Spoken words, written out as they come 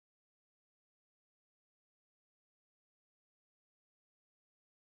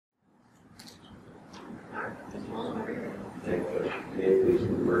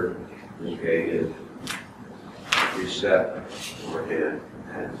Medford, Michigan, reset beforehand,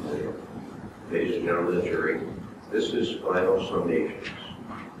 and ladies and gentlemen of the jury, this is final summations.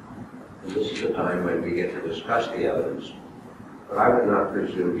 And this is the time when we get to discuss the evidence. But I would not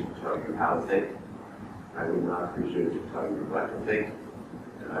presume to tell you how to think. I would not presume to tell you what to think.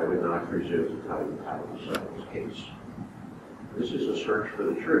 And I would not presume to tell you how to decide this case. This is a search for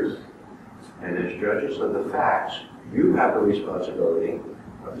the truth. And as judges of the facts, you have the responsibility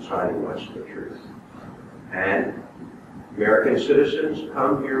of deciding what's the truth. And American citizens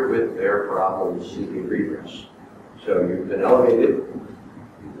come here with their problems seeking redress. So you've been elevated,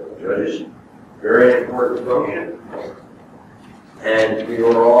 you've been judges, very important function, and we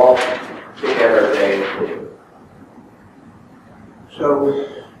are all together today.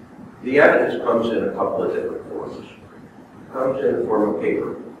 So the evidence comes in a couple of different forms. It comes in the form of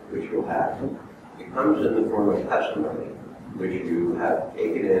paper, which you'll have. It comes in the form of testimony, which you have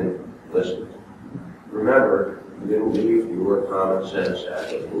taken in, listened. Remember, you didn't leave your common sense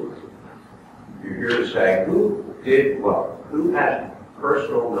as a booth. You're here to say who did what, who has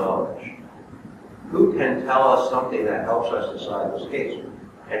personal knowledge, who can tell us something that helps us decide this case,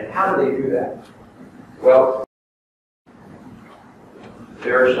 and how do they do that? Well,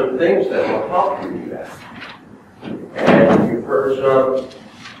 there are some things that will help you do that. And you've heard some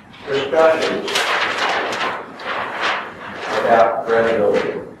discussions about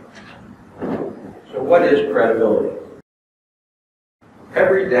credibility. So what is credibility?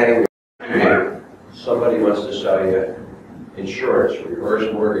 Every day somebody wants to sell you insurance,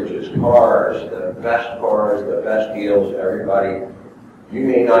 reverse mortgages, cars, the best deals, everybody. You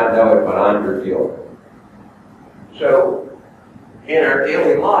may not know it, but I'm your dealer. So in our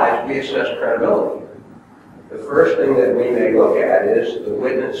daily lives, we assess credibility. The first thing that we may look at is the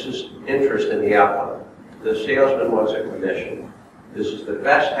witness's interest in the outcome. The salesman wants a commission. This is the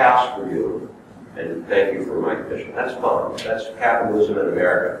best house for you, and thank you for my commission. That's fine. That's capitalism in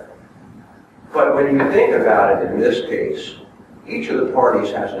America. But when you think about it in this case, each of the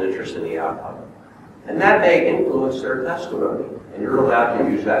parties has an interest in the outcome. And that may influence their testimony, and you're allowed to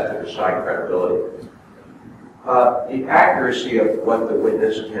use that to decide credibility. The accuracy of what the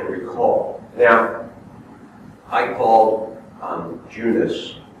witness can recall. Now, I called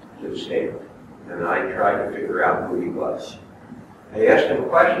Junis to the stand, and I tried to figure out who he was. I asked him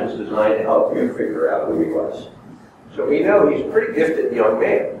questions designed to help you figure out who he was. So we know he's a pretty gifted young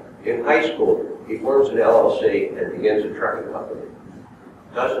man. In high school, he forms an LLC and begins a trucking company.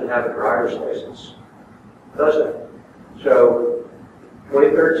 Doesn't have a driver's license. Doesn't. So,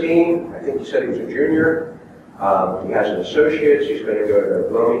 2013, I think he said he was a junior. He has an associate's. He's going to go to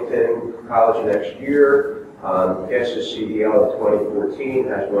Burlington College next year. Gets his CDL in 2014,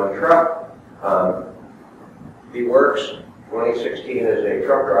 has one truck. He works 2016 as a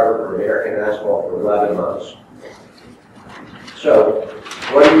truck driver for American Asphalt for 11 months. So,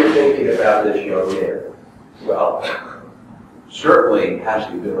 what are you thinking about this young man? Well, certainly has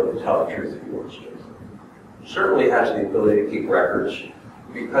the ability to tell the truth if he wants to. Certainly has the ability to keep records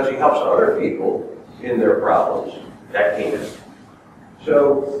because he helps other people in their problems. That came in.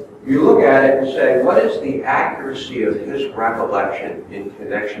 So you look at it and say, what is the accuracy of his recollection in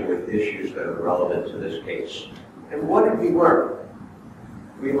connection with issues that are relevant to this case? And what did we learn?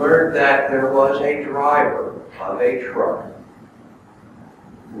 We learned that there was a driver of a truck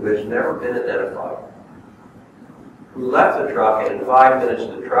who has never been identified, who left the truck, and in 5 minutes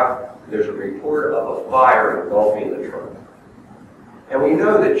the truck, there's a report of a fire engulfing the truck. And we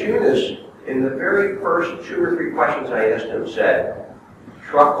know that Junis, in the very first 2 or 3 questions I asked him, said,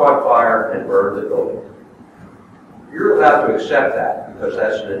 truck caught fire and burned the building. You're allowed to accept that because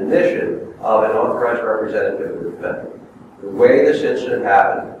that's an admission of an authorized representative of the defendant. The way this incident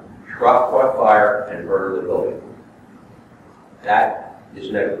happened, truck caught fire and burned the building. That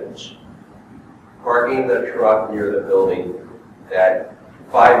is negligence. Parking the truck near the building that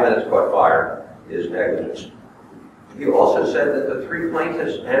 5 minutes caught fire is negligence. He also said that the 3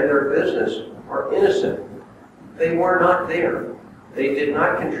 plaintiffs and their business are innocent. They were not there. They did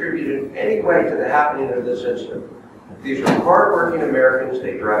not contribute in any way to the happening of this incident. These are hard-working Americans.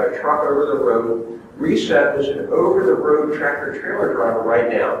 They drive a truck over the road. Reset was an over-the-road tractor-trailer driver right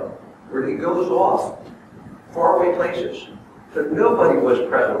now, where he goes off faraway places. So nobody was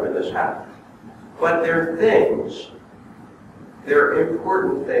present when this happened. But their things, their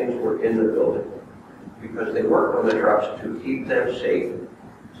important things were in the building because they worked on the trucks to keep them safe,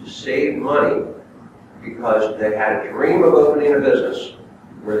 to save money, because they had a dream of opening a business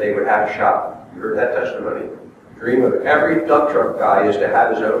where they would have a shop. You heard that testimony. The dream of every dump truck guy is to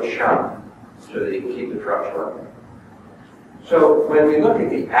have his own shop so that he can keep the trucks running. So when we look at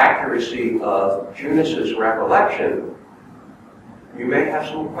the accuracy of Junus's recollection, you may have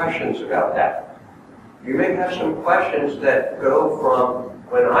some questions about that. You may have some questions that go from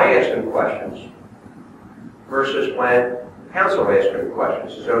when I ask him questions versus when counsel asks him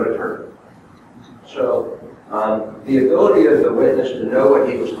questions, his own attorney. So the ability of the witness to know what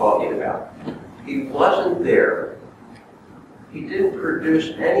he was talking about. He wasn't there. He didn't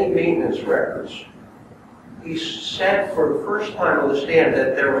produce any maintenance records. He said for the first time on the stand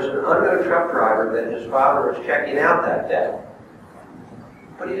that there was an unknown truck driver that his father was checking out that day.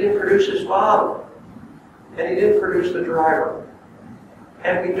 But he didn't produce his father. And he didn't produce the driver.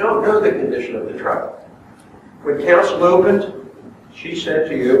 And we don't know the condition of the truck. When counsel opened, she said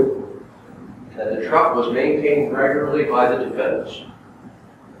to you that the truck was maintained regularly by the defendants.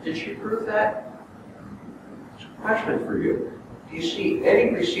 Did she prove that? It's a question for you. Do you see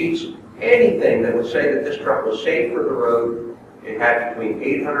any receipts, anything that would say that this truck was safe for the road? It had between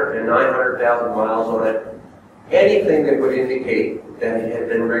 800 and 900,000 miles on it. Anything that would indicate that it had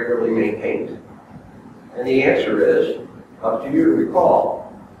been regularly maintained? And the answer is, up to you to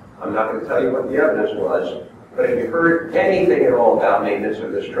recall. I'm not going to tell you what the evidence was, but if you heard anything at all about maintenance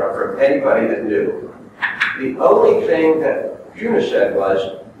of this truck from anybody that knew, the only thing that Junus said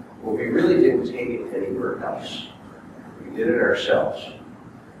was, well, we really didn't take it anywhere else. We did it ourselves.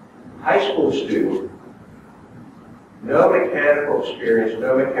 High school student, no mechanical experience,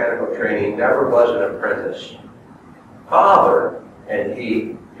 no mechanical training, never was an apprentice. Father and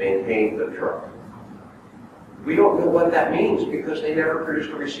he maintained the truck. We don't know what that means because they never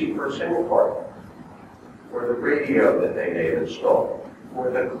produced a receipt for a single part, or the radio that they may have installed, or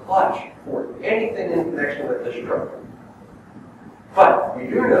the clutch, or anything in connection with this truck. But we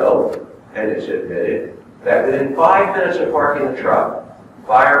do know, and it's admitted, that within 5 minutes of parking the truck,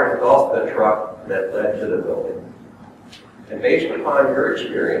 fire engulfed the truck that led to the building. And based upon your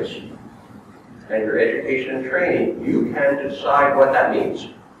experience and your education and training, you can decide what that means.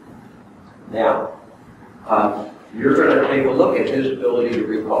 Now, you're going to take a look at his ability to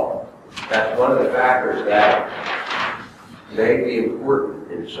recall. That's one of the factors that may be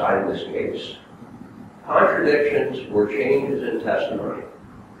important in deciding this case. Contradictions or changes in testimony.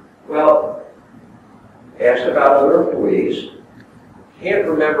 Well, asked about other employees, can't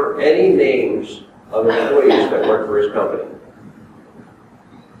remember any names of employees that work for his company.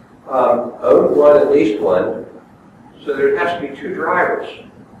 Owned one, at least one, so there has to be 2 drivers.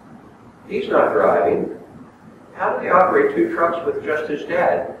 He's not driving. How did he operate 2 trucks with just his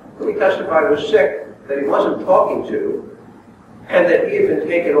dad, who he testified was sick, that he wasn't talking to, and that he had been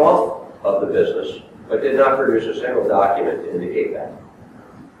taken off of the business, but did not produce a single document to indicate that?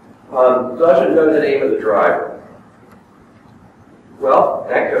 Doesn't know the name of the driver. Well,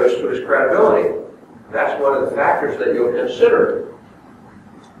 that goes to his credibility. That's one of the factors that you'll consider.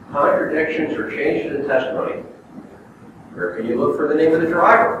 Contradictions or changes in testimony. Where can you look for the name of the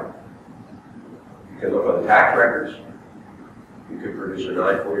driver? You can look on the tax records. You could produce a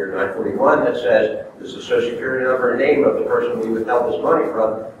 940 or 941 that says this is the Social Security number and name of the person we withheld this money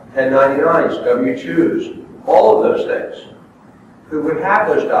from, 1099s, W-2s, all of those things. Who would have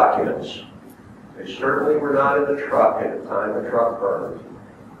those documents? They certainly were not in the truck at the time the truck burned.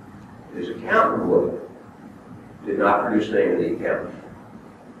 His accountant would. Did not produce the name of the accountant.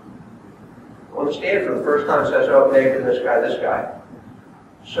 On the stand for the first time says, oh, maybe this guy, this guy.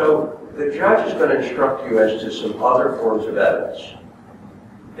 So the judge is going to instruct you as to some other forms of evidence.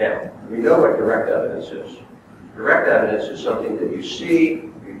 Now, we know what direct evidence is. Direct evidence is something that you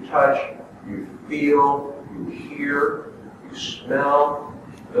see, you touch, you feel, you hear, you smell.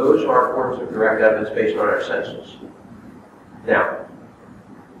 Those are forms of direct evidence based on our senses. Now,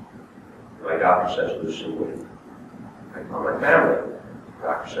 my doctor says lose some weight. I call my family. The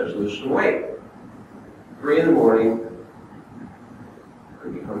doctor says lose some weight. 3 in the morning,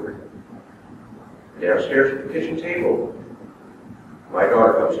 could be hungry. Downstairs at the kitchen table, my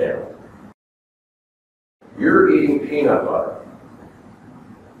daughter comes down. You're eating peanut butter.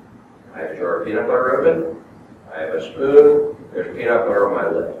 I have a jar of peanut butter open. I have a spoon. There's peanut butter on my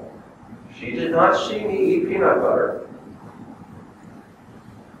lip. She did not see me eat peanut butter,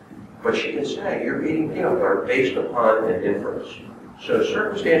 but she can say you're eating peanut butter based upon an inference. So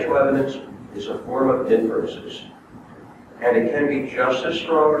circumstantial evidence is a form of inferences, and it can be just as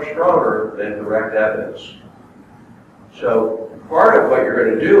strong or stronger than direct evidence. So part of what you're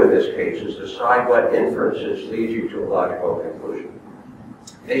going to do in this case is decide what inferences lead you to a logical conclusion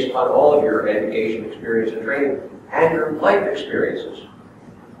based upon all of your education, experience, and training, and your life experiences.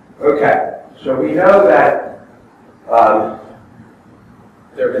 Okay, so we know that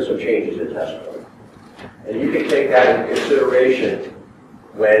there have been some changes in testimony. And you can take that into consideration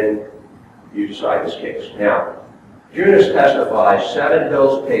when you decide this case. Now, Junis testifies 7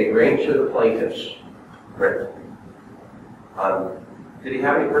 bills paid range to the plaintiff's rent. Did he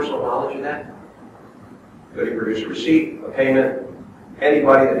have any personal knowledge of that? Could he produce a receipt, a payment?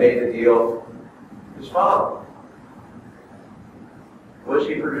 Anybody that made the deal? His father. Was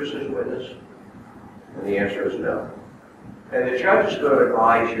he produced as a witness? And the answer is no. And the judge is going to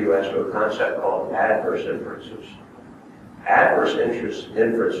advise you as to a concept called adverse inferences. Adverse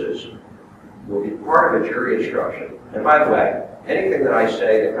inferences will be part of a jury instruction. And by the way, anything that I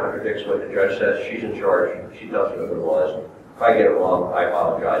say that contradicts what the judge says, she's in charge. She tells me what the law is. If I get it wrong, I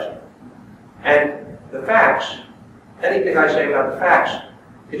apologize. And the facts, anything I say about the facts,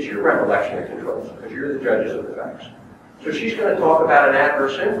 it's your recollection that controls, because you're the judges of the facts. So she's going to talk about an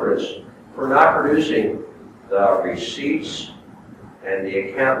adverse inference for not producing the receipts and the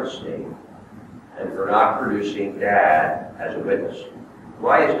accountant's name, and for not producing Dad as a witness.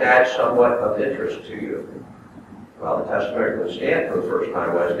 Why is Dad somewhat of interest to you? Well, the testimony from the stand for the first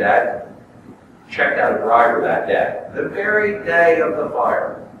time was Dad checked out a driver that day, the very day of the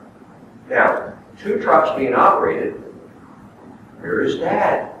fire. Now, 2 trucks being operated, where is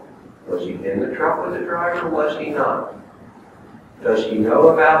Dad? Was he in the truck with the driver, or was he not? Does he know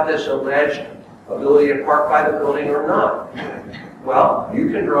about this alleged ability to park by the building or not? Well, you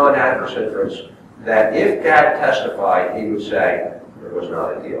can draw an adverse inference that if Dad testified, he would say there was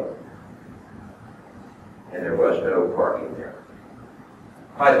not a deal. And there was no parking there.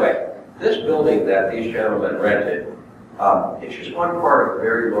 By the way, this building that these gentlemen rented, it's just one part of a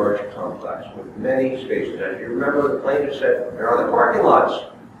very large complex with many spaces. As you remember, the plaintiff said, there are the parking lots.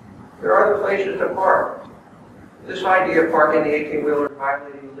 There are the places to park. This idea of parking the 18-wheeler and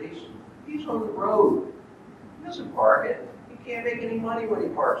violating the lease, he's on the road. He doesn't park it. He can't make any money when he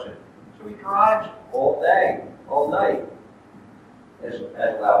parks it. So he drives all day, all night, as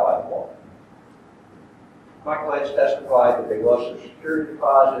allowed by the law. My clients testified that they lost their security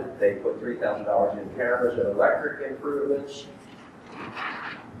deposit, they put $3,000 in cameras and electric improvements.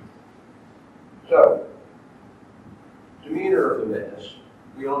 So, demeanor of the witness,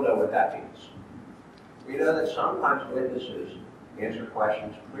 we all know what that means. We know that sometimes witnesses answer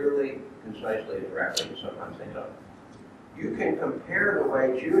questions clearly, concisely, and directly, and sometimes they don't. You can compare the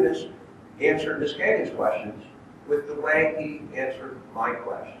way Junis answered Ms. Gagan's questions with the way he answered my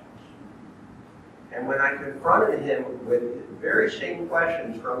questions. And when I confronted him with the very same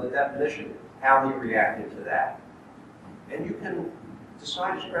questions from the deposition, how he reacted to that. And you can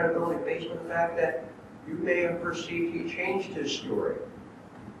decide his credibility based on the fact that you may have perceived he changed his story.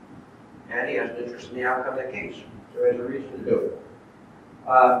 And he has an interest in the outcome of the case, so he has a reason to do it.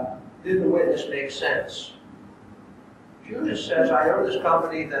 Did the witness make sense? Junis says, I own this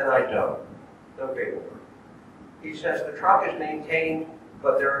company, then I don't. No paperwork. He says the truck is maintained,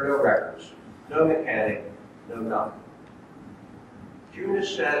 but there are no records. No mechanic, no nothing.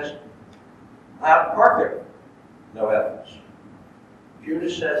 Junis says, allowed to park there. No evidence.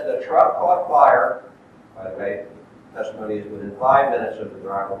 Junis says the truck caught fire. By the way, testimony is within 5 minutes of the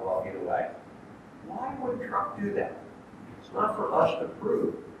driver walking away. Why would a truck do that? It's not for us to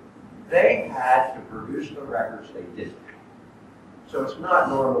prove. They had to produce the records, they didn't. So it's not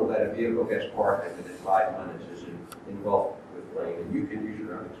normal that a vehicle gets parked and within 5 minutes is engulfed with flame, and you can use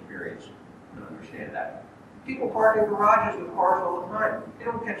your own experience to understand that. People park in garages with cars all the time. They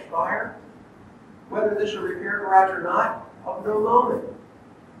don't catch fire. Whether this is a repair garage or not, of no moment.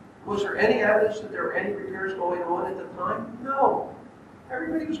 Was there any evidence that there were any repairs going on at the time? No.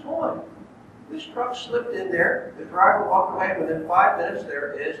 Everybody was gone. This truck slipped in there. The driver walked away. Within 5 minutes,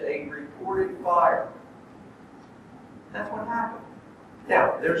 there is a reported fire. That's what happened.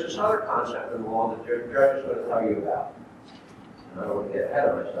 Now, there's this other concept in the law that the judge is going to tell you about. And I don't want to get ahead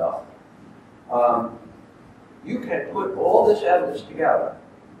of myself. You can put all this evidence together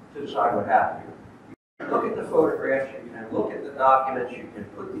to decide what happened here. You can look at the photographs, you can look at the documents, you can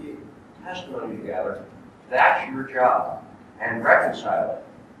put the testimony together. That's your job. And reconcile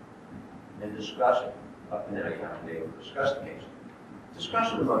it and discuss it. Up to now, you have to be able to discuss the case.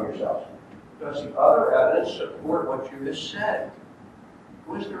 Discuss it among yourselves. Does the other evidence support what you just said?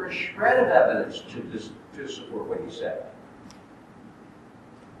 Was there a shred of evidence to support what you said?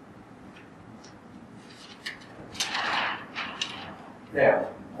 Now,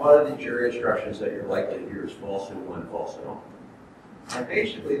 one of the jury instructions that you're likely to hear is false in one, false in all. And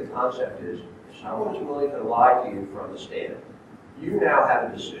basically the concept is, if someone is willing to lie to you from the stand, you now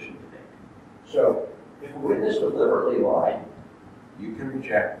have a decision to make. So, if a witness deliberately lied, you can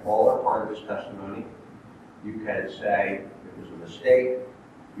reject all or part of his testimony. You can say it was a mistake.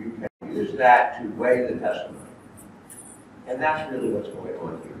 You can use that to weigh the testimony. And that's really what's going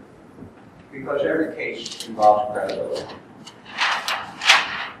on here. Because every case involves credibility.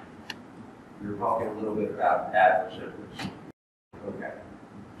 We were talking a little bit about adverse inference. Okay.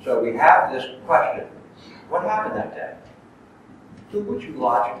 So we have this question. What happened that day? Who would you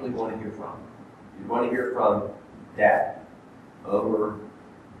logically want to hear from? You want to hear from Dad, owner,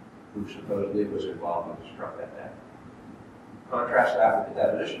 who supposedly was involved with this truck that day. Contrast that with the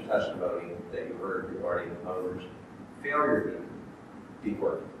deposition testimony that you heard regarding the owner's failure to be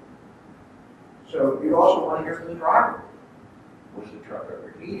working. So you also want to hear from the driver. Was the truck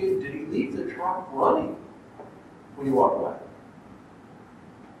overheated? Did he leave the truck running when he walked away?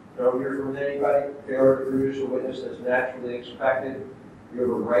 Don't hear from anybody. Failure to produce a witness that's naturally expected. You have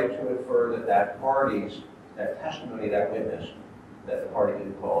a right to infer that that testimony, that witness, that the party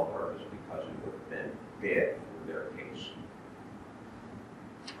didn't call on purpose because it would have been bad for their case.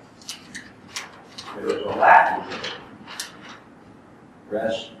 There was a Latin word,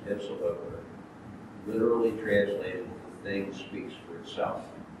 res ipsa loquitur, literally translated, the thing speaks for itself.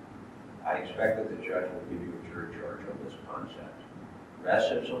 I expect that the judge will give you a jury charge on this concept. Res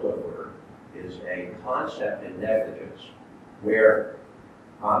ipsa loquitur is a concept in negligence where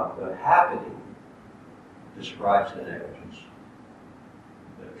the happening describes the negligence.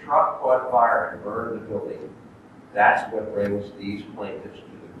 The truck caught fire and burned the building. That's what brings these plaintiffs to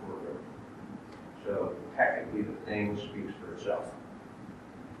the courtroom. So technically the thing speaks for itself.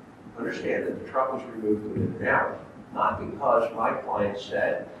 Understand that the truck was removed within an hour, not because my client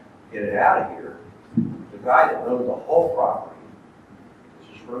said, get it out of here. The guy that owned the whole property,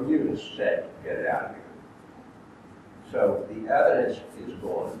 this is from Eunice, said, get it out of here. So the evidence is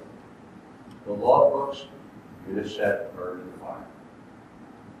gone. The logbooks, Eunice said, burned in the fire.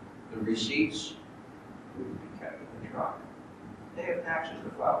 The receipts wouldn't be kept in the truck. They have taxes to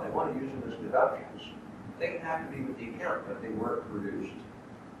file. They want to use them as deductions. They can have to be with the account, but they weren't produced.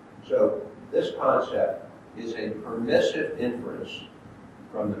 So this concept is a permissive inference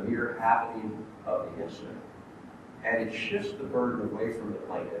from the mere happening of the incident. And it shifts the burden away from the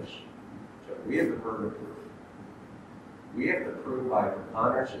plaintiffs. So we have the burden of proof. We have to prove by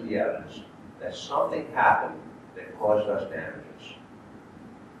preponderance of the evidence that something happened that caused us damages.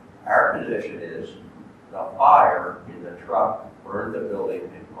 Our position is the fire in the truck burned the building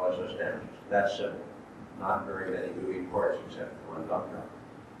and caused us damages. That's simple. Not very many moving parts except for one dump truck.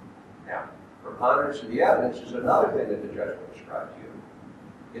 Now, preponderance of the evidence is another thing that the judge will describe to you.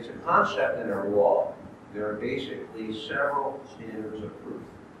 It's a concept in our law. There are basically several standards of proof.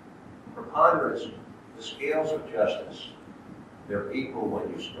 Preponderance, the scales of justice, they're equal when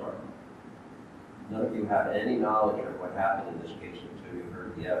you start. None of you have any knowledge of what happened in this case until you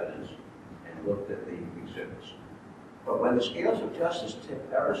heard the evidence and looked at the exhibits. But when the scales of justice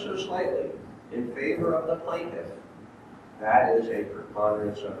tip ever so slightly in favor of the plaintiff, that is a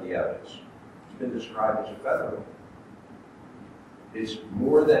preponderance of the evidence. It's been described as a featherweight. It's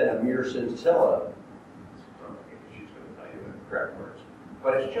more than a mere scintilla. She's going to tell you the correct words.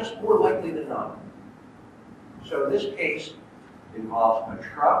 But it's just more likely than not. So this case involves a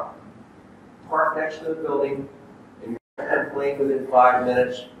truck parked next to the building and flame within 5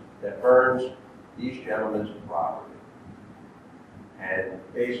 minutes that burns these gentlemen's property. And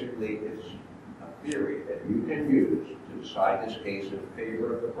basically it's a theory that you can use to decide this case in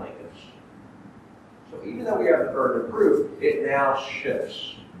favor of the plaintiffs. So even though we have the burden of proof, it now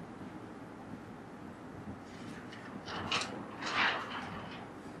shifts.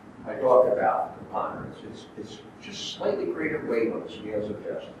 I talk about preponderance. It's just slightly greater weight on the scales of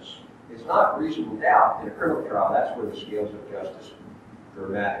justice. It's not reasonable doubt. In a criminal trial, that's where the scales of justice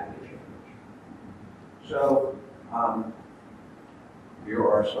dramatically change. So here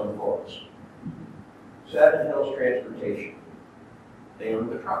are some thoughts. Seven Hills Transportation. They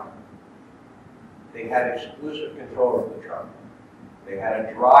owned the truck. They had exclusive control of the truck. They had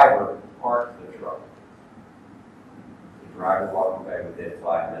a driver who parked the truck. The driver walked away within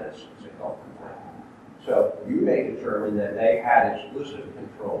 5 minutes. It's a health complaint. So you may determine that they had exclusive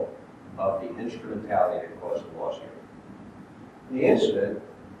control of the instrumentality that caused the loss here. The incident,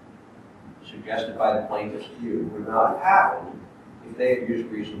 suggested by the plaintiff's view, would not have happened if they had used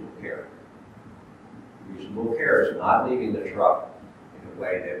reasonable care. Reasonable care is not leaving the truck in a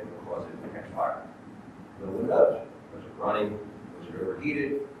way that would cause it to catch fire. No one knows. Was it running? Was it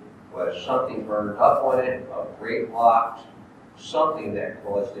overheated? Was something burned up on it? A brake blocked? Something that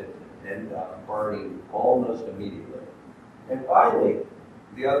caused it to end up burning almost immediately. And finally,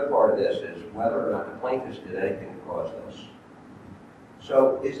 the other part of this is whether or not the plaintiffs did anything to cause this.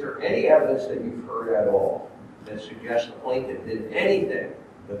 So is there any evidence that you've heard at all that suggests the plaintiff did anything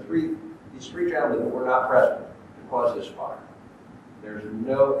These three gentlemen were not present to cause this fire. There's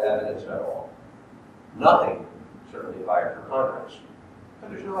no evidence at all. Nothing, certainly by a preponderance, but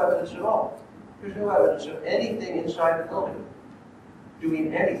there's no evidence at all. There's no evidence of anything inside the building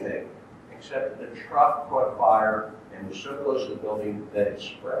doing anything except that the truck caught fire and was so close to the building that it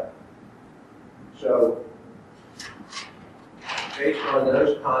spread. So, based on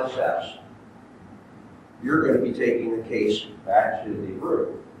those concepts, you're going to be taking the case back to the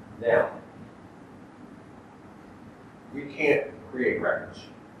group. Now, we can't create records.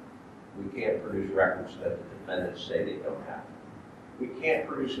 We can't produce records that the defendants say they don't have. We can't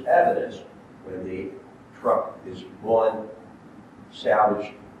produce evidence when the truck is gone,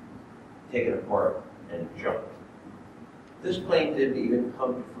 salvaged, taken apart, and junked. This claim didn't even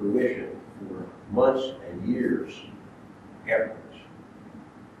come to fruition for months and years afterwards.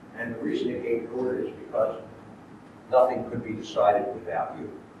 And the reason it came forward is because nothing could be decided without you.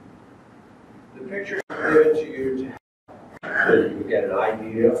 The pictures are given to you so that you get an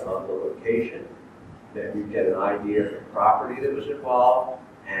idea of the location, that you get an idea of the property that was involved,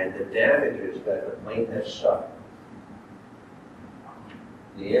 and the damages that the plaintiff suffered.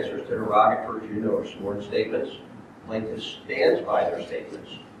 The answers to interrogatories, you know, are sworn statements. Plaintiff stands by their statements.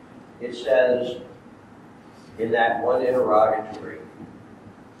 It says in that one interrogatory,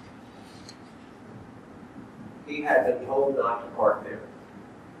 he had been told not to park there.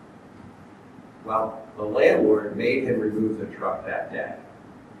 Well, the landlord made him remove the truck that day.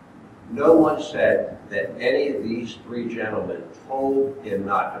 No one said that any of these three gentlemen told him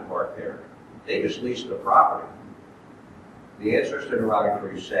not to park there. They just leased the property. The answers to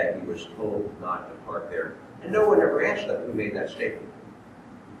interrogatories say he was told not to park there, and no one ever asked them who made that statement.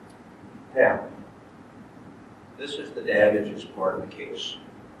 Now, this is the damages part of the case.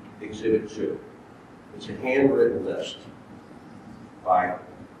 Exhibit 2. It's a handwritten list by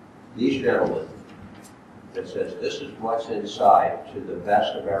these gentlemen that says this is what's inside to the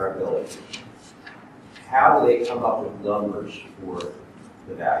best of our ability. How do they come up with numbers for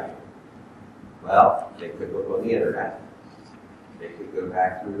the value? Well, they could look on the internet. They could go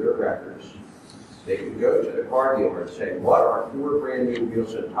back through their records. They could go to the car dealer and say, what are 4 brand new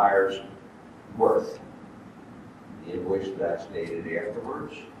wheels and tires worth? The invoice that's dated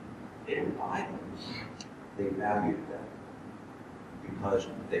afterwards, they didn't buy them. They valued them because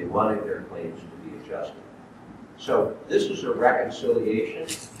they wanted their claims to be adjusted. So this is a reconciliation.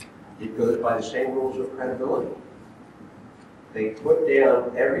 It goes by the same rules of credibility. They put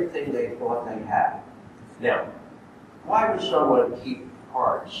down everything they thought they had. Now, why would someone keep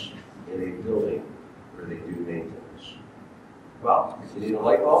parts in a building where they do maintenance? Well, if you need a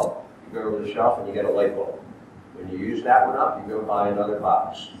light bulb, you go over the shelf and you get a light bulb. When you use that one up, you go buy another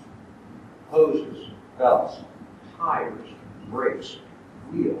box. Hoses, belts, tires, brakes,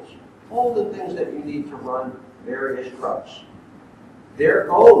 wheels, all the things that you need to run various trucks. Their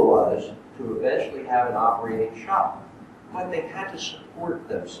goal was to eventually have an operating shop, but they had to support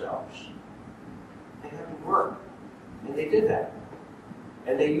themselves. They had to work, and they did that.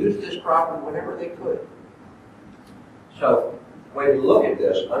 And they used this property whenever they could. So when you look at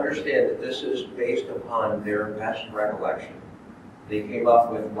this, understand that this is based upon their best recollection. They came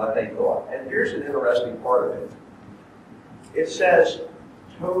up with what they thought. And here's an interesting part of it. It says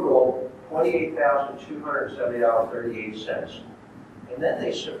total $28,270.38. And then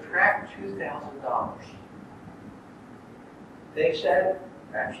they subtract $2,000. They said,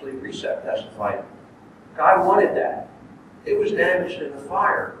 actually, Recep testified, guy wanted that. It was damaged in the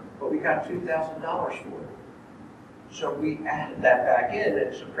fire, but we got $2,000 for it. So we added that back in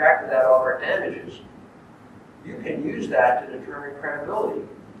and subtracted that off our damages. You can use that to determine credibility,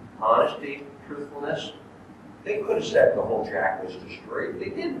 honesty, truthfulness. They could have said the whole jack was destroyed. They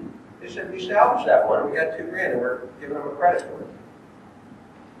didn't. They said, we salvaged that one, and we got $2 grand, and we're giving them a credit for it.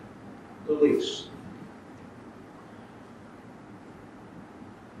 The lease.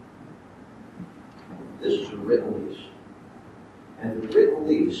 This is a written lease. And the written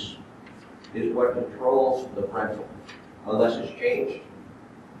lease is what controls the rental, unless it's changed.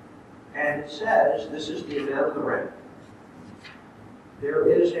 And it says this is the amount of the rent. There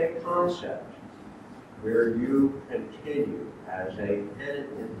is a concept where you continue as a tenant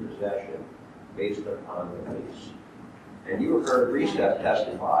in possession based upon the lease. And you heard Recep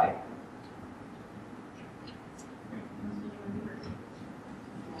testify.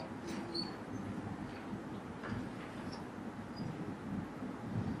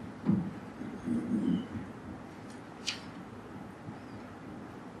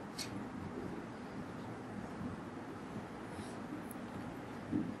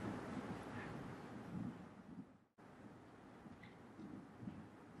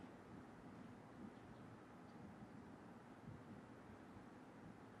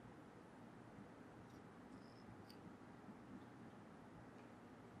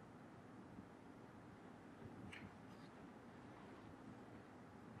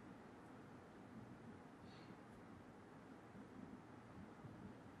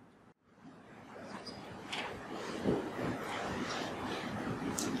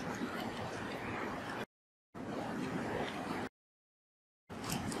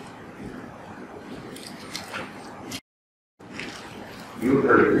 You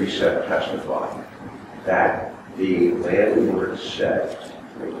heard Reset testify that the landlord said,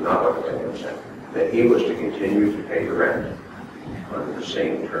 not what the landlord said, that he was to continue to pay the rent under the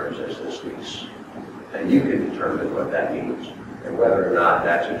same terms as this lease. And you can determine what that means and whether or not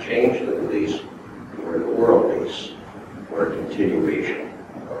that's a change to the lease or an oral lease or a continuation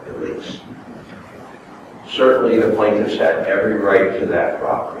of the lease. Certainly the plaintiffs had every right to that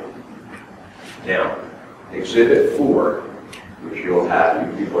property. Now, Exhibit 4, which you'll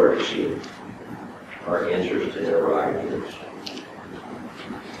have, you've already seen, are answers to interrogatories.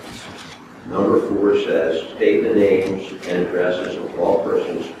 Number 4 says, state the names and addresses of all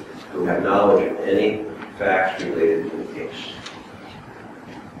persons who have knowledge of any facts related to the case.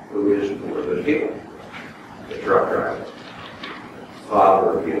 Who is one of those people? The truck driver,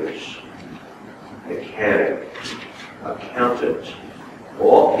 father of units, mechanic, accountant,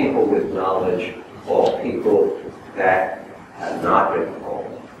 all people with knowledge, all people that have not been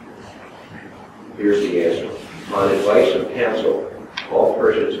called. Here's the answer. On advice of counsel, all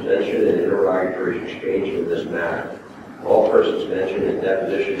persons mentioned in interrogatories exchanged in this matter, all persons mentioned in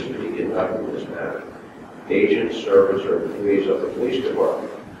depositions to be conducted in this matter, agents, servants, or employees of the police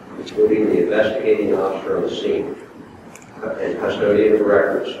department, including the investigating officer on the scene, and custodian of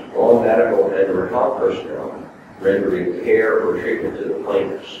records, all medical and/or health personnel rendering care or treatment to the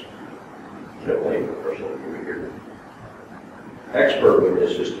plaintiffs. No plaintiff person will be here. Expert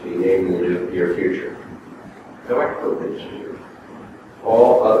witnesses to be named in the near future. No expert witnesses here.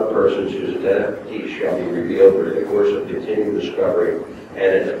 All other persons whose identities shall be revealed during the course of continued discovery and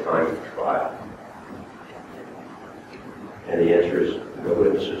at the time of trial. And the answer is no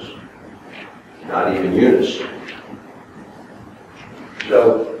witnesses. Not even Eunice.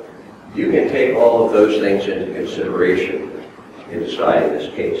 So you can take all of those things into consideration in deciding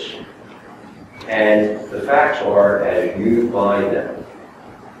this case. And the facts are as you find them.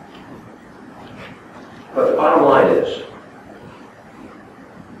 But the bottom line is,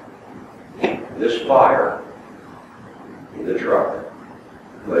 this fire in the truck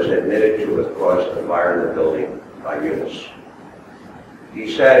was admitted to have caused a fire in the building by Eunice.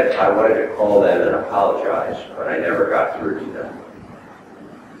 He said, I wanted to call them and apologize, but I never got through to them.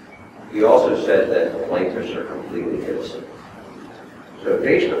 He also said that the plaintiffs are completely innocent. So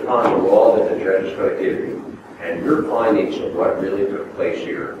based upon the law that the judge is going to give you, and your findings of what really took place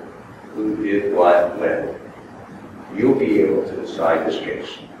here, who did what, when, you'll be able to decide this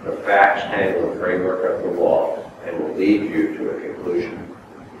case. The facts handle the framework of the law and will lead you to a conclusion.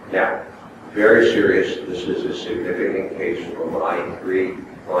 Now, very serious, this is a significant case for my 3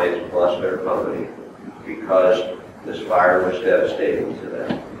 clients plus their company because this fire was devastating to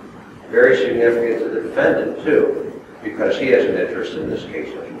them. Very significant to the defendant too, because he has an interest in this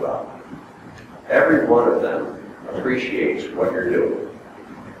case as well. Every one of them appreciates what you're doing.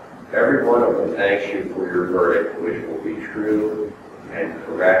 Every one of them thanks you for your verdict, which will be true and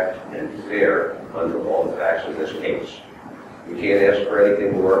correct and fair under all the facts of this case. We can't ask for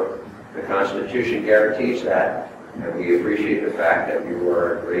anything more. The Constitution guarantees that, and we appreciate the fact that you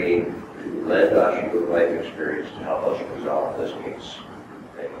are agreeing to lend us your life experience to help us resolve this case.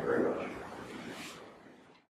 Thank you very much.